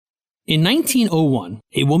In 1901,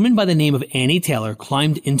 a woman by the name of Annie Taylor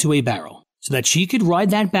climbed into a barrel so that she could ride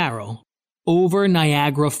that barrel over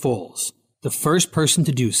Niagara Falls, the first person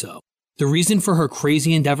to do so. The reason for her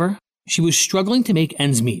crazy endeavor? She was struggling to make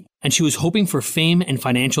ends meet, and she was hoping for fame and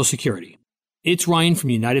financial security. It's Ryan from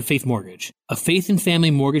United Faith Mortgage, a faith and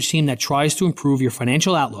family mortgage team that tries to improve your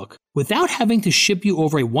financial outlook without having to ship you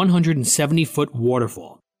over a 170-foot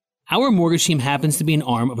waterfall. Our mortgage team happens to be an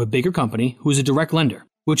arm of a bigger company who is a direct lender,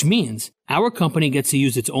 which means our company gets to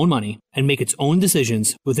use its own money and make its own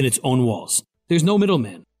decisions within its own walls. There's no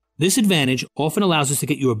middleman. This advantage often allows us to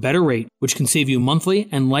get you a better rate, which can save you monthly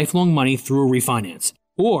and lifelong money through a refinance,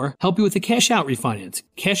 or help you with a cash-out refinance,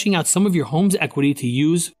 cashing out some of your home's equity to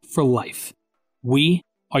use for life. We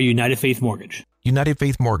are United Faith Mortgage. United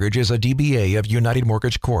Faith Mortgage is a DBA of United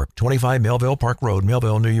Mortgage Corp., 25 Melville Park Road,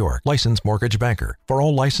 Melville, New York. Licensed mortgage banker. For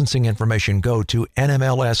all licensing information, go to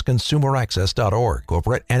nmlsconsumeraccess.org.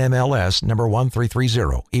 Corporate NMLS number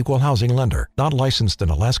 1330. Equal housing lender. Not licensed in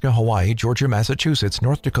Alaska, Hawaii, Georgia, Massachusetts,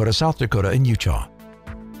 North Dakota, South Dakota, and Utah.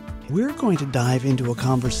 We're going to dive into a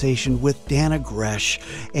conversation with Dannah Gresh,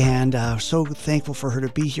 and so thankful for her to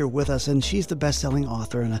be here with us. And she's the best-selling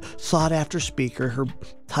author and a sought-after speaker. Her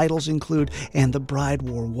titles include And the Bride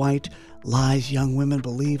Wore White, Lies Young Women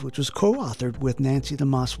Believe, which was co-authored with Nancy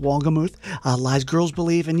DeMoss Wolgemuth, Lies Girls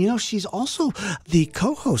Believe. And, she's also the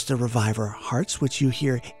co-host of Revive Our Hearts, which you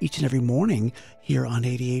hear each and every morning here on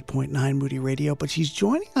 88.9 Moody Radio. But she's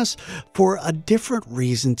joining us for a different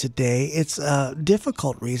reason today. It's a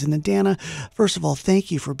difficult reason. And Dannah, first of all,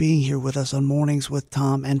 thank you for being here with us on Mornings with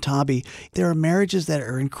Tom and Tabby. There are marriages that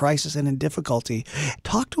are in crisis and in difficulty.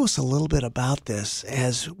 Talk to us a little bit about this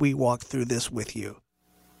as we walk through this with you.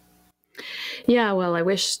 Yeah, well, I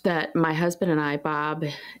wish that my husband and I, Bob,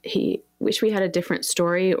 he wish we had a different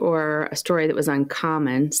story or a story that was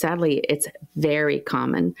uncommon. Sadly, it's very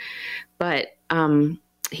common. But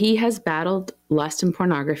he has battled lust and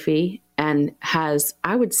pornography and has,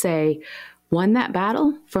 I would say, won that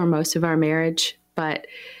battle for most of our marriage, but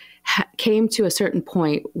came to a certain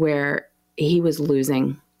point where he was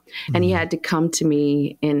losing. Mm-hmm. And he had to come to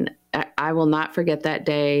me, and I will not forget that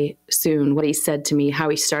day soon, what he said to me, how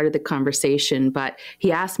he started the conversation. But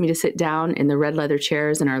he asked me to sit down in the red leather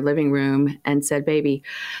chairs in our living room and said, baby,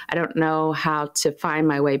 I don't know how to find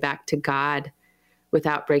my way back to God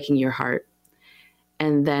without breaking your heart.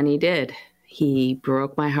 And then he did. He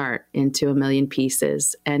broke my heart into a million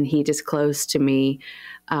pieces. And he disclosed to me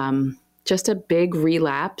just a big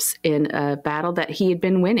relapse in a battle that he had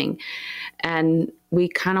been winning. And we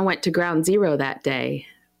kind of went to ground zero that day,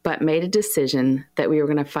 but made a decision that we were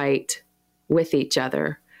going to fight with each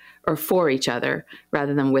other, or for each other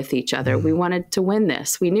rather than with each other. We wanted to win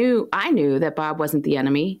this. I knew that Bob wasn't the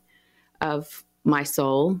enemy of my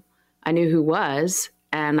soul. I knew who was,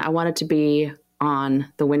 and I wanted to be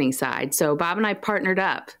on the winning side. So Bob and I partnered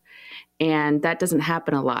up, and that doesn't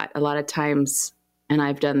happen a lot. A lot of times, and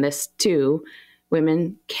I've done this too,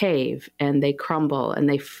 women cave and they crumble and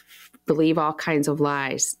they believe all kinds of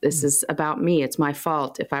lies. This is about me. It's my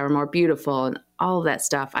fault. If I were more beautiful and all of that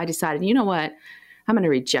stuff, I decided, you know what? I'm going to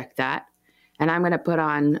reject that. And I'm going to put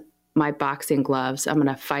on my boxing gloves. I'm going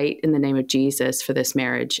to fight in the name of Jesus for this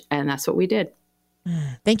marriage. And that's what we did.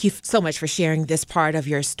 Thank you so much for sharing this part of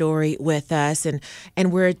your story with us. And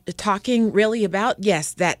we're talking really about,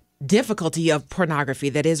 yes, that difficulty of pornography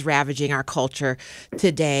that is ravaging our culture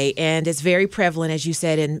today. And it's very prevalent, as you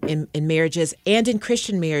said, in marriages and in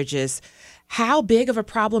Christian marriages. How big of a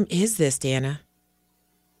problem is this, Dannah?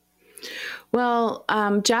 Well,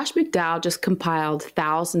 Josh McDowell just compiled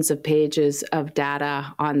thousands of pages of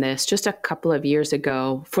data on this just a couple of years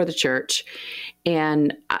ago for the church.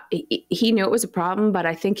 And he knew it was a problem, but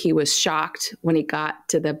I think he was shocked when he got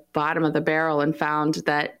to the bottom of the barrel and found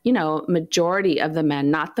that, majority of the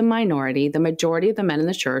men, not the minority, the majority of the men in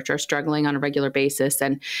the church are struggling on a regular basis.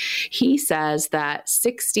 And he says that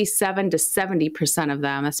 67 to 70% of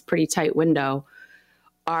them, that's a pretty tight window,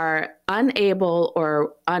 are unable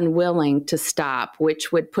or unwilling to stop,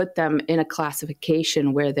 which would put them in a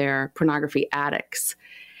classification where they're pornography addicts.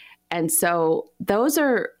 And so those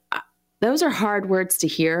are hard words to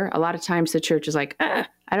hear. A lot of times the church is like,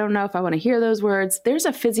 I don't know if I want to hear those words. There's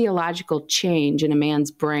a physiological change in a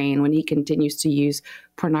man's brain when he continues to use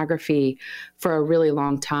pornography for a really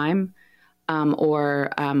long time,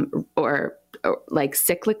 or like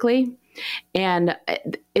cyclically. And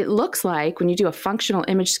it looks like when you do a functional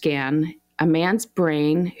image scan, a man's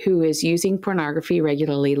brain who is using pornography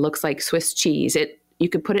regularly looks like Swiss cheese. You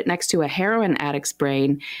could put it next to a heroin addict's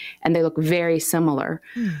brain, and they look very similar.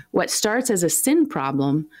 What starts as a sin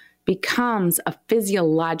problem becomes a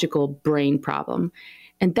physiological brain problem.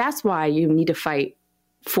 And that's why you need to fight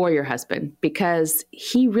for your husband, because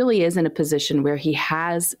he really is in a position where he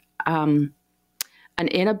has an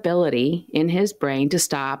inability in his brain to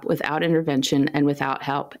stop without intervention and without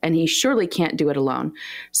help. And he surely can't do it alone.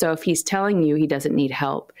 So if he's telling you he doesn't need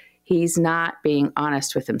help, he's not being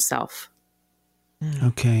honest with himself.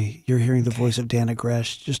 Okay, you're hearing the voice of Dannah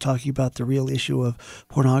Gresh just talking about the real issue of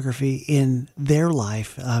pornography in their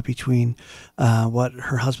life between what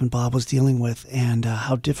her husband Bob was dealing with and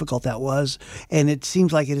how difficult that was. And it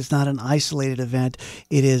seems like it is not an isolated event.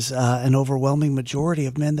 It is an overwhelming majority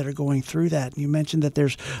of men that are going through that. And you mentioned that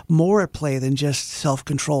there's more at play than just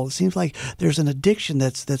self-control. It seems like there's an addiction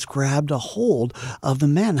that's grabbed a hold of the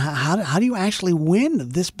men. How do you actually win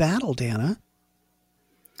this battle, Dannah?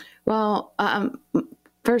 Well,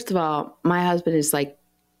 first of all, my husband is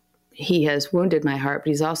he has wounded my heart, but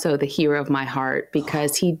he's also the hero of my heart,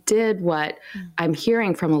 because he did what I'm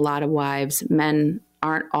hearing from a lot of wives men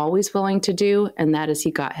aren't always willing to do, and that is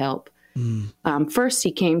he got help. First,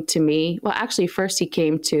 he came to me. Well, actually, first he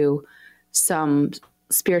came to some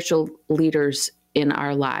spiritual leaders in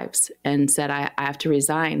our lives and said, I have to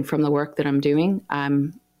resign from the work that I'm doing.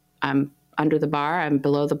 I'm under the bar. I'm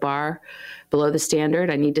below the bar, below the standard.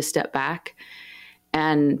 I need to step back.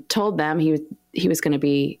 And told them he was going to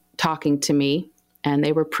be talking to me, and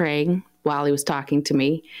they were praying while he was talking to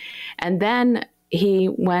me. And then he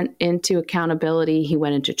went into accountability. He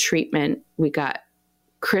went into treatment. We got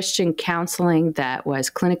Christian counseling that was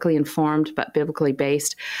clinically informed but biblically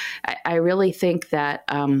based. I really think that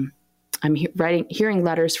I'm hearing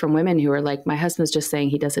letters from women who are like, my husband's just saying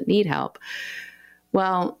he doesn't need help.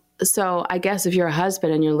 Well, so I guess if you're a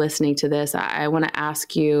husband and you're listening to this, I want to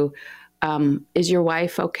ask you, is your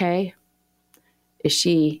wife okay? Is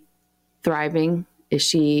she thriving? Does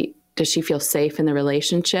she feel safe in the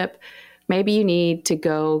relationship? Maybe you need to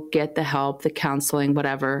go get the help, the counseling,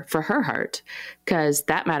 whatever, for her heart, because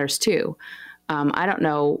that matters too. I don't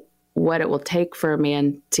know what it will take for a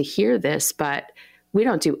man to hear this, but we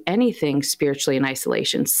don't do anything spiritually in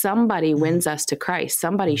isolation. Somebody wins us to Christ.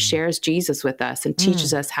 Somebody shares Jesus with us and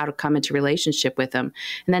teaches us how to come into relationship with him.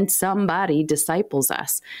 And then somebody disciples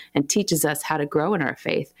us and teaches us how to grow in our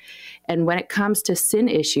faith. And when it comes to sin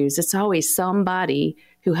issues, it's always somebody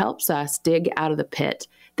who helps us dig out of the pit.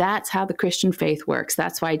 That's how the Christian faith works.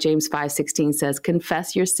 That's why James 5:16 says,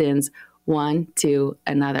 confess your sins one to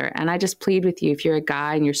another. And I just plead with you, if you're a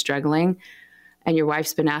guy and you're struggling, and your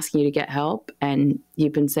wife's been asking you to get help and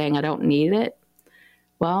you've been saying, I don't need it.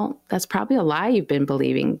 Well, that's probably a lie you've been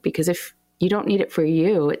believing, because if you don't need it for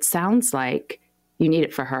you, it sounds like you need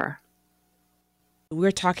it for her.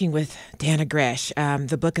 We're talking with Dannah Gresh.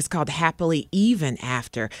 The book is called Happily Even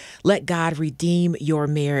After. Let God Redeem Your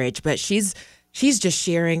Marriage. But she's just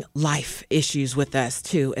sharing life issues with us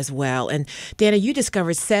too as well. And Dannah, you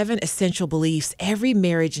discovered 7 essential beliefs every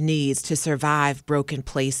marriage needs to survive broken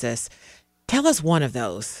places. Tell us one of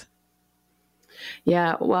those.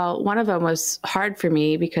 Yeah, well, one of them was hard for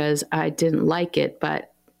me because I didn't like it,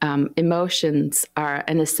 but emotions are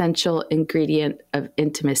an essential ingredient of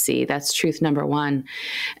intimacy. That's truth number 1.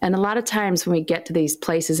 And a lot of times when we get to these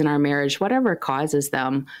places in our marriage, whatever causes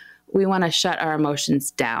them, we want to shut our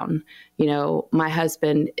emotions down. You know, my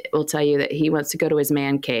husband will tell you that he wants to go to his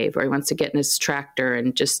man cave, or he wants to get in his tractor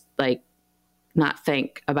and just not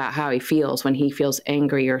think about how he feels when he feels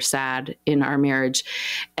angry or sad in our marriage.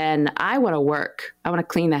 And I want to work. I want to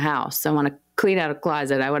clean the house. I want to clean out a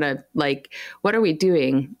closet. I want to what are we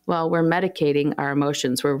doing? Well, we're medicating our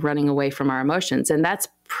emotions. We're running away from our emotions. And that's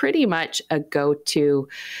pretty much a go-to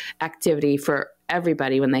activity for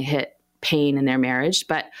everybody when they hit pain in their marriage.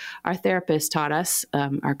 But our therapist taught us,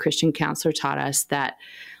 our Christian counselor taught us that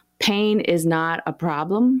pain is not a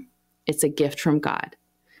problem. It's a gift from God.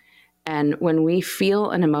 And when we feel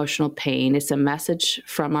an emotional pain, it's a message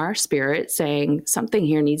from our spirit saying something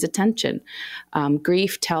here needs attention.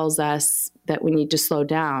 Grief tells us that we need to slow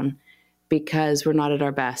down because we're not at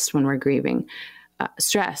our best when we're grieving.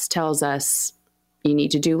 Stress tells us you need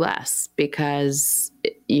to do less because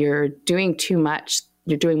you're doing too much.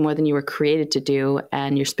 You're doing more than you were created to do,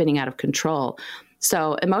 and you're spinning out of control.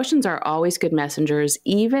 So emotions are always good messengers,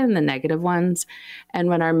 even the negative ones. And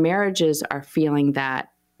when our marriages are feeling that,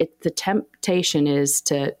 the temptation is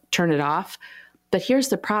to turn it off. But here's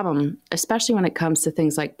the problem, especially when it comes to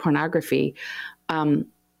things like pornography.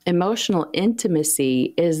 Emotional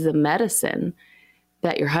intimacy is the medicine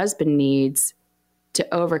that your husband needs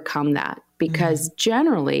to overcome that. Because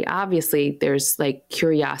generally, obviously, there's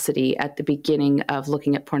curiosity at the beginning of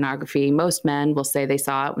looking at pornography. Most men will say they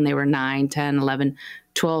saw it when they were 9, 10, 11,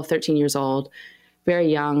 12, 13 years old,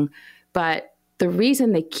 very young. But The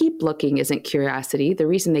reason they keep looking isn't curiosity. The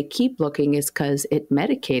reason they keep looking is because it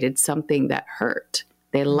medicated something that hurt.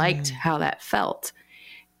 They liked how that felt.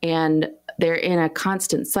 And they're in a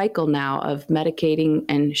constant cycle now of medicating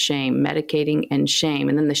and shame.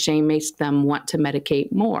 And then the shame makes them want to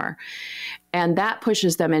medicate more. And that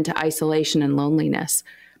pushes them into isolation and loneliness.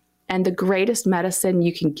 And the greatest medicine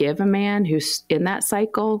you can give a man who's in that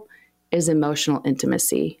cycle is emotional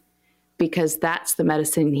intimacy, because that's the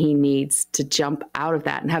medicine he needs to jump out of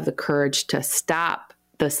that and have the courage to stop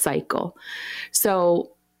the cycle.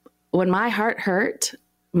 So when my heart hurt,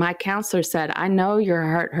 my counselor said, I know your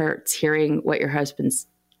heart hurts hearing what your husband's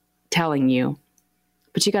telling you,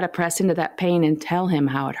 but you got to press into that pain and tell him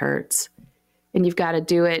how it hurts. And you've got to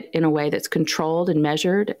do it in a way that's controlled and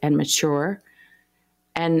measured and mature.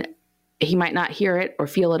 And he might not hear it or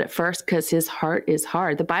feel it at first because his heart is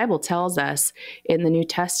hard. The Bible tells us in the New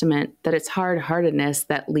Testament that it's hard-heartedness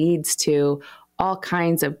that leads to all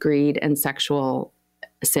kinds of greed and sexual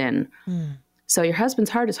sin. So your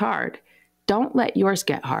husband's heart is hard. Don't let yours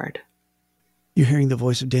get hard. You're hearing the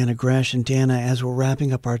voice of Dannah Gresh. And Dannah, as we're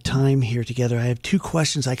wrapping up our time here together, I have two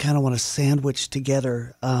questions I kind of want to sandwich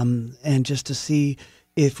together, and just to see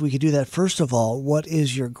if we could do that. First of all, what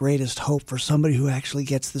is your greatest hope for somebody who actually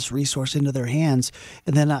gets this resource into their hands?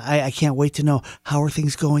 And then I can't wait to know, how are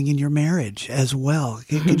things going in your marriage as well?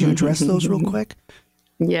 Could you address those real quick?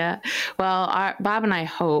 Yeah. Well, Bob and I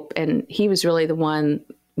hope, and he was really the one.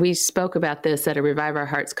 We spoke about this at a Revive Our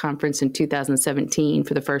Hearts conference in 2017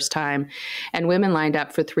 for the first time, and women lined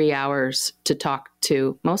up for 3 hours to talk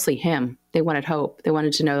to mostly him. They wanted hope. They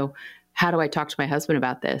wanted to know, how do I talk to my husband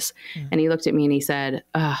about this? And he looked at me and he said,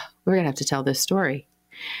 we're going to have to tell this story.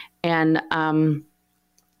 And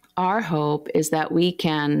our hope is that we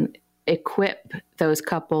can equip those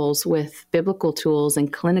couples with biblical tools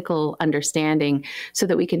and clinical understanding so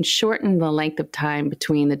that we can shorten the length of time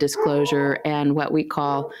between the disclosure and what we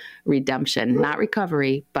call redemption, not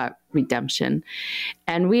recovery, but redemption.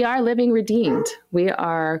 And we are living redeemed. We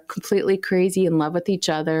are completely crazy in love with each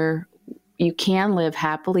other. You can live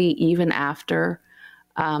happily even after,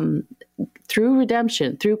 through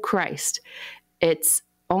redemption, through Christ. It's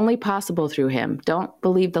only possible through him. Don't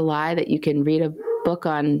believe the lie that you can read a book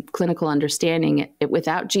on clinical understanding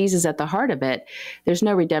without Jesus at the heart of it. There's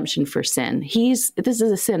no redemption for sin. This is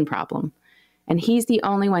a sin problem, and he's the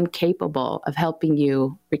only one capable of helping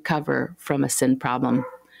you recover from a sin problem.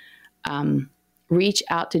 Reach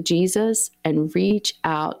out to Jesus and reach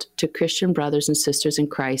out to Christian brothers and sisters in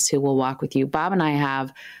Christ who will walk with you. Bob and I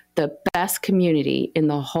have the best community in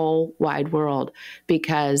the whole wide world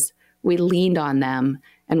because we leaned on them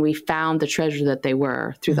and we found the treasure that they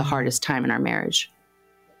were through the hardest time in our marriage.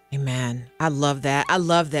 Amen. I love that. I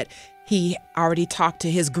love that he already talked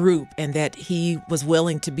to his group and that he was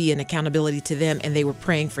willing to be an accountability to them, and they were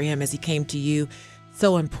praying for him as he came to you.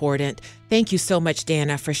 So important. Thank you so much,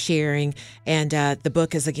 Dannah, for sharing. And the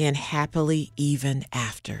book is, again, Happily Even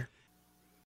After.